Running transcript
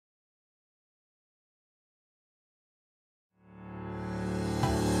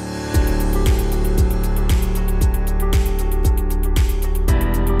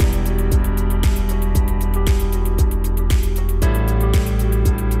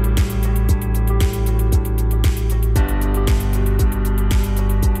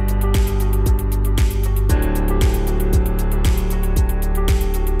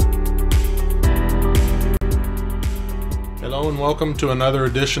welcome to another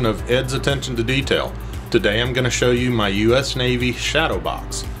edition of Ed's Attention to Detail. Today I'm going to show you my U.S. Navy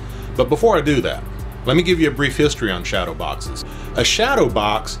Shadowbox. But before I do that, let me give you a brief history on Shadowboxes. A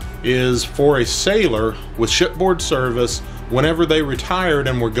Shadowbox is for a sailor with shipboard service whenever they retired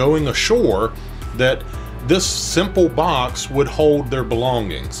and were going ashore, that this simple box would hold their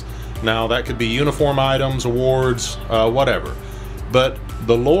belongings. Now that could be uniform items, awards, whatever. But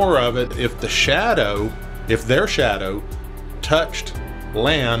the lore of it, if their shadow touched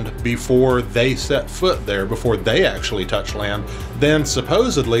land before they set foot there, before they actually touched land, then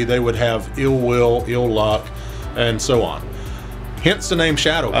supposedly they would have ill will, ill luck, and so on. Hence the name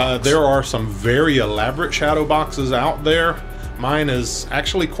Shadowbox. There are some very elaborate shadow boxes out there. Mine is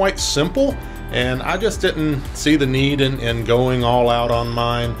actually quite simple, and I just didn't see the need in going all out on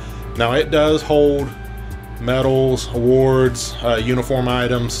mine. Now it does hold medals, awards, uniform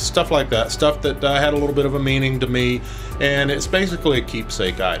items, stuff like that, stuff that had a little bit of a meaning to me, and it's basically a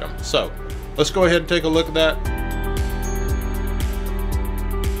keepsake item. So let's go ahead and take a look at that.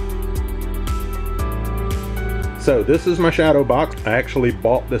 So this is my shadow box. I actually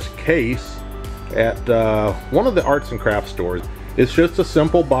bought this case at one of the arts and crafts stores. It's just a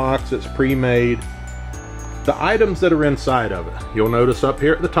simple box. It's pre-made. The items that are inside of it, you'll notice up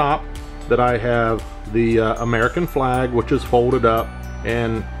here at the top that I have the American flag, which is folded up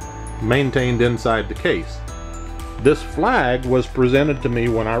and maintained inside the case. This flag was presented to me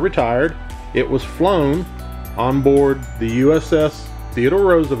when I retired. It was flown on board the USS Theodore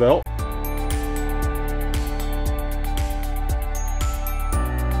Roosevelt.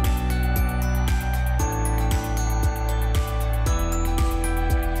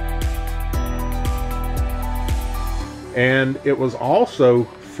 And it was also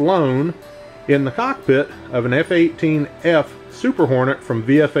flown in the cockpit of an F-18F Super Hornet from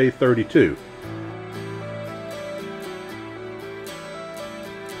VFA 32.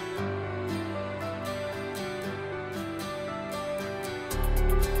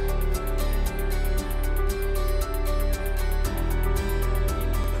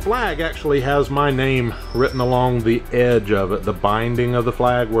 The flag actually has my name written along the edge of it, the binding of the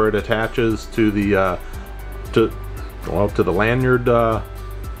flag where it attaches to the to the lanyard.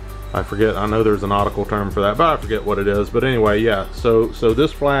 I forget, I know there's a nautical term for that, but I forget what it is. But anyway, yeah, so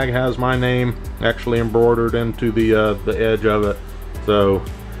this flag has my name actually embroidered into the edge of it. So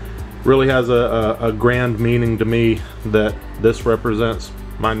really has a grand meaning to me that this represents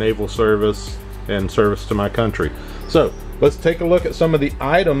my naval service and service to my country. So let's take a look at some of the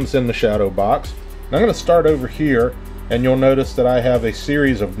items in the shadow box. I'm going to start over here, and you'll notice that I have a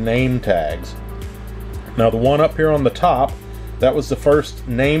series of name tags. Now the one up here on the top, that was the first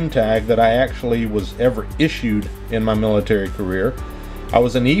name tag that I actually was ever issued in my military career. I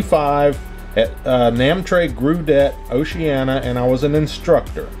was an E5 at Namtre Grudet, Oceania, and I was an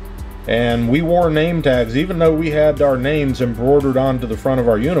instructor. And we wore name tags, even though we had our names embroidered onto the front of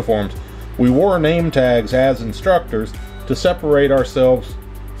our uniforms. We wore name tags as instructors to separate ourselves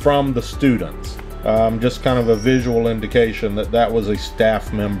from the students. Just kind of a visual indication that that was a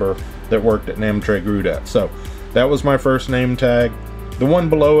staff member that worked at Namtre Grudet. So that was my first name tag. The one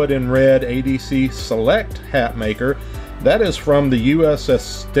below it in red, ADC Select Hat Maker, that is from the USS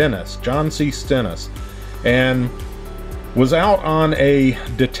Stennis, John C. Stennis, and was out on a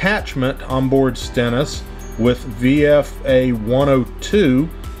detachment on board Stennis with VFA 102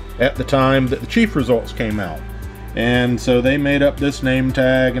 at the time that the chief results came out. And so they made up this name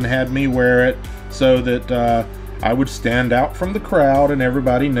tag and had me wear it so that I would stand out from the crowd and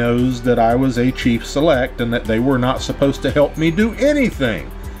everybody knows that I was a Chief Select and that they were not supposed to help me do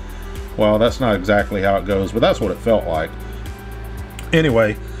anything. Well, that's not exactly how it goes, but that's what it felt like.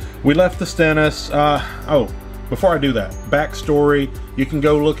 Anyway, we left the Stennis. Oh, before I do that, backstory, you can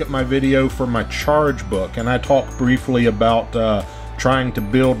go look at my video for my charge book, and I talked briefly about trying to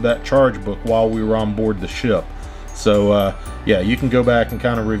build that charge book while we were on board the ship. So yeah, you can go back and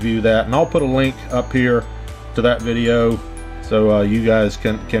kind of review that, and I'll put a link up here to that video so you guys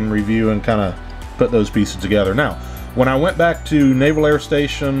can review and kind of put those pieces together. Now, when I went back to Naval Air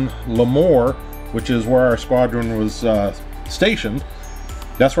Station Lemoore, which is where our squadron was stationed,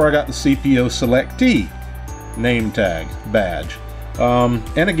 that's where I got the CPO Selectee name tag badge.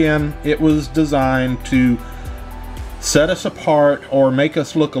 And again, it was designed to set us apart or make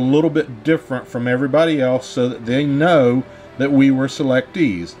us look a little bit different from everybody else so that they know that we were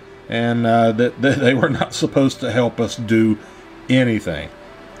selectees, and that they were not supposed to help us do anything.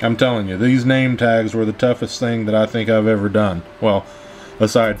 I'm telling you, these name tags were the toughest thing that I think I've ever done. Well,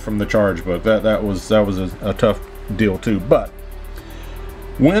 aside from the charge book, that was a tough deal too. But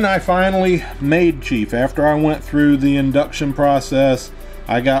When I finally made Chief, after I went through the induction process,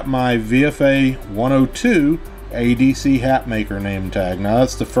 I got my VFA 102 ADC hat maker name tag. Now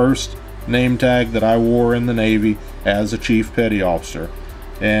that's the first name tag that I wore in the Navy as a Chief Petty Officer,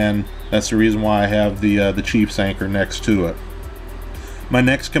 and that's the reason why I have the Chief's anchor next to it. My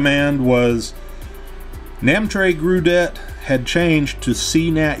next command was Namtre Grudet had changed to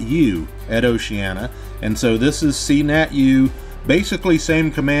CNAT-U at Oceana, and so this is CNAT-U. Basically same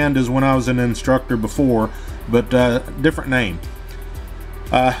command as when I was an instructor before, but different name.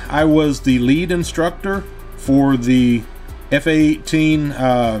 I was the lead instructor for the FA-18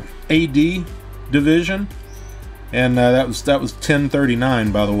 AD division, and that was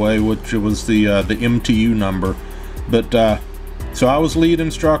 1039, by the way, which was the MTU number. But so I was lead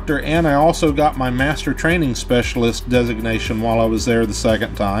instructor, and I also got my Master Training Specialist designation while I was there the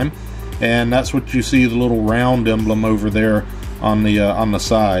second time, and that's what you see, the little round emblem over there on the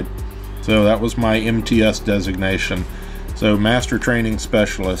side. So that was my MTS designation. So Master Training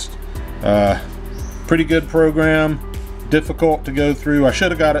Specialist. Pretty good program, difficult to go through. I should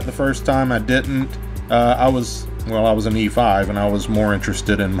have got it the first time, I didn't. I was an E5, and I was more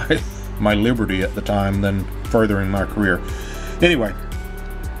interested in my liberty at the time than furthering my career. Anyway,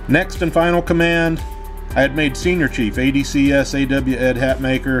 next and final command, I had made Senior Chief, ADCS AW Ed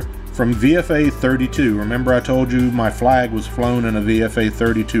Hatmaker, from VFA 32. Remember I told you my flag was flown in a VFA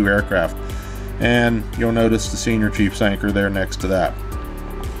 32 aircraft, and you'll notice the Senior Chief's anchor there next to that.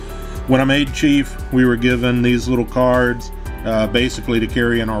 When I made Chief, we were given these little cards basically to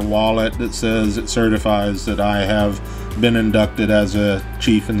carry in our wallet that says it certifies that I have been inducted as a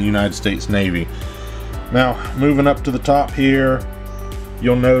Chief in the United States Navy. Now, moving up to the top here,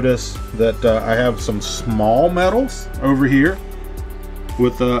 you'll notice that I have some small medals over here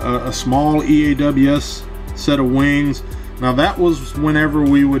with a small EAWS set of wings. Now that was whenever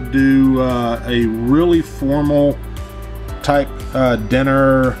we would do a really formal type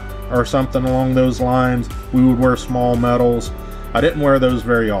dinner or something along those lines. We would wear small medals. I didn't wear those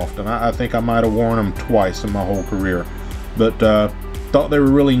very often. I think I might have worn them twice in my whole career, but thought they were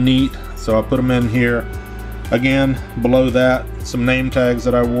really neat, so I put them in here. Again, below that, some name tags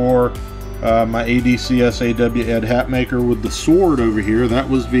that I wore. My ADCS AW Ed Hatmaker with the sword over here, that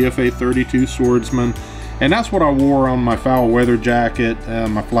was VFA 32 Swordsman, and that's what I wore on my foul weather jacket,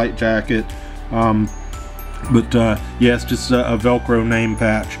 my flight jacket. Yeah, it's just a Velcro name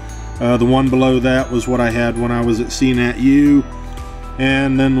patch. The one below that was what I had when I was at CNAT-U,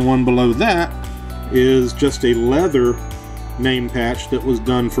 and then the one below that is just a leather name patch that was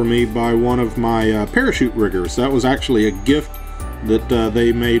done for me by one of my parachute riggers. That was actually a gift that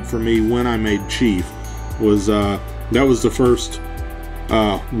they made for me when I made Chief. That was the first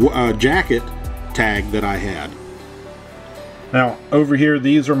jacket tag that I had. Now over here,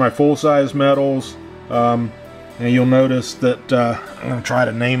 these are my full-size medals, and you'll notice that I'm going to try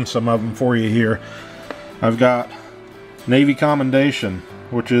to name some of them for you here. I've got Navy Commendation,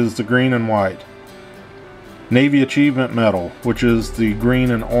 which is the green and white. Navy Achievement Medal, which is the green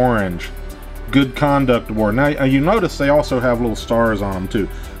and orange. Good Conduct Award. Now you notice they also have little stars on them too.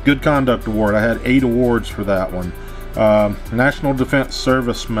 Good Conduct Award. I had 8 awards for that one. National Defense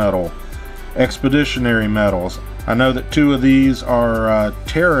Service Medal. Expeditionary Medals. I know that 2 of these are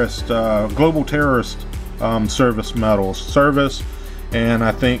global terrorist service medals. Service, and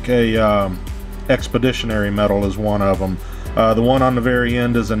I think a expeditionary medal is one of them. The one on the very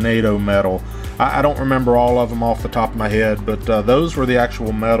end is a NATO medal. I don't remember all of them off the top of my head, but those were the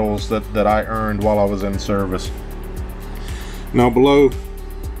actual medals that I earned while I was in service. Now below,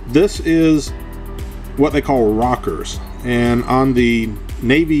 this is what they call rockers, and on the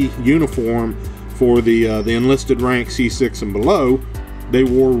Navy uniform for the enlisted rank C6 and below, they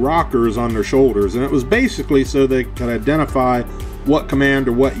wore rockers on their shoulders, and it was basically so they could identify what command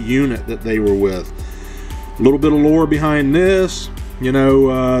or what unit that they were with. A little bit of lore behind this. You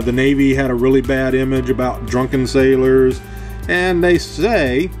know, the Navy had a really bad image about drunken sailors, and they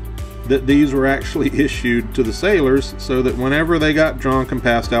say that these were actually issued to the sailors so that whenever they got drunk and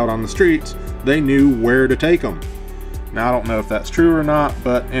passed out on the streets, they knew where to take them. Now, I don't know if that's true or not,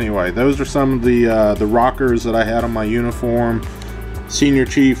 but anyway, those are some of the rockers that I had on my uniform. Senior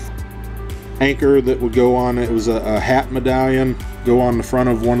Chief anchor that would go on, it was a hat medallion, go on the front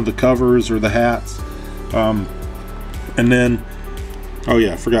of one of the covers or the hats. And then, oh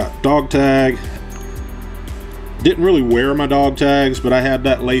yeah, forgot, dog tag. Didn't really wear my dog tags, but I had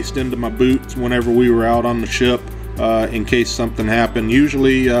that laced into my boots whenever we were out on the ship in case something happened.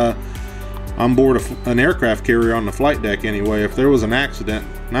 Usually on board an aircraft carrier on the flight deck anyway, if there was an accident,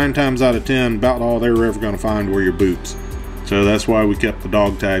 9 times out of 10, about all they were ever going to find were your boots. So that's why we kept the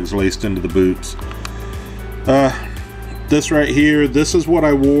dog tags laced into the boots. This right here, this is what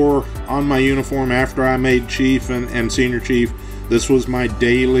I wore on my uniform after I made Chief and Senior Chief. This was my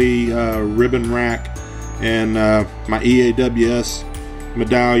daily ribbon rack and my EAWS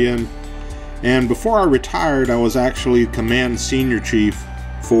medallion. And before I retired, I was actually Command Senior Chief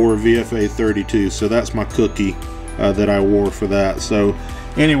for VFA 32. So that's my cookie that I wore for that. So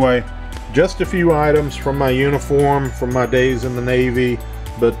anyway, just a few items from my uniform from my days in the Navy.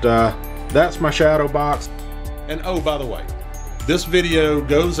 But that's my Shadowbox. And oh, by the way, this video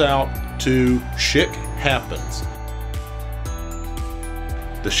goes out to Shick Happens.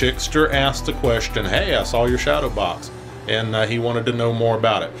 The Shickster asked the question, hey, I saw your Shadowbox, and he wanted to know more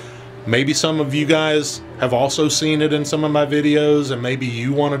about it. Maybe some of you guys have also seen it in some of my videos, and maybe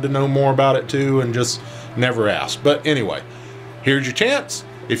you wanted to know more about it too and just never asked. But anyway, here's your chance.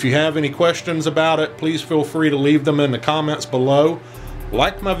 If you have any questions about it, please feel free to leave them in the comments below.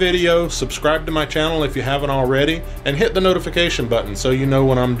 Like my video, subscribe to my channel if you haven't already, and hit the notification button so you know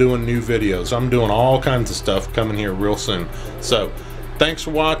when I'm doing new videos. I'm doing all kinds of stuff coming here real soon. So, thanks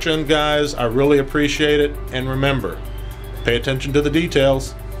for watching, guys. I really appreciate it. And remember, pay attention to the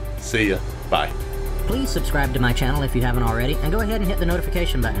details. See ya. Bye. Please subscribe to my channel if you haven't already, and go ahead and hit the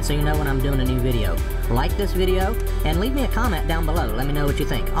notification button so you know when I'm doing a new video. Like this video, and leave me a comment down below. Let me know what you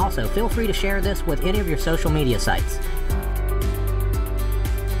think. Also, feel free to share this with any of your social media sites.